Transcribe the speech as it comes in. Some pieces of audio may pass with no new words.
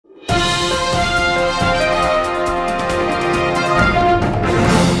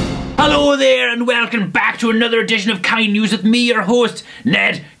and welcome back to another edition of Kind News with me, your host,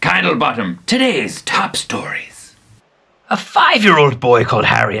 Ned Kindelbottom. Today's top stories. A 5-year-old boy called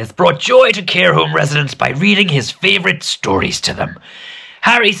Harry has brought joy to care home residents by reading his favourite stories to them.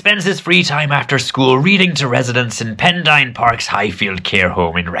 Harry spends his free time after school reading to residents in Pendine Park's Highfield Care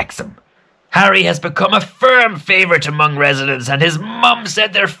Home in Wrexham. Harry has become a firm favourite among residents, and his mum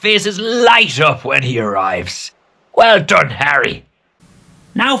said their faces light up when he arrives. Well done, Harry.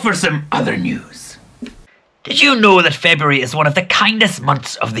 Now for some other news. Did you know that February is one of the kindest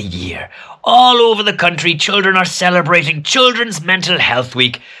months of the year? All over the country, children are celebrating Children's Mental Health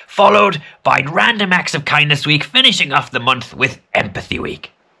Week, followed by Random Acts of Kindness Week, finishing off the month with Empathy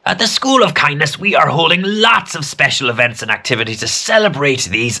Week. At the School of Kindness, we are holding lots of special events and activities to celebrate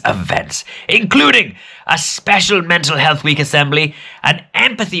these events, including a special Mental Health Week assembly, an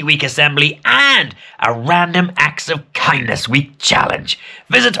Empathy Week assembly, and a Random Acts of Kindness Week challenge.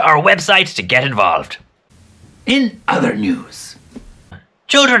 Visit our website to get involved. In other news.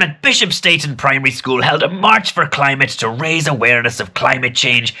 Children at Bishop Staton Primary School held a March for Climate to raise awareness of climate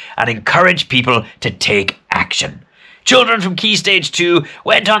change and encourage people to take action. Children from Key Stage 2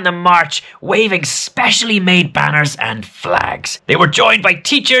 went on the march waving specially made banners and flags. They were joined by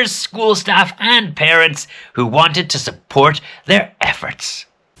teachers, school staff and parents who wanted to support their efforts.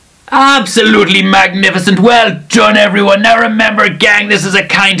 Absolutely magnificent. Well done, everyone. Now remember, gang, this is a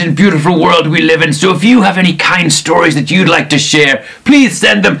kind and beautiful world we live in, so if you have any kind stories that you'd like to share, please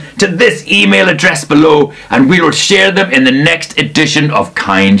send them to this email address below and we will share them in the next edition of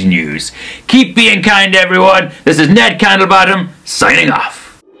Kind News. Keep being kind, everyone. This is Ned Kindelbottom, signing off.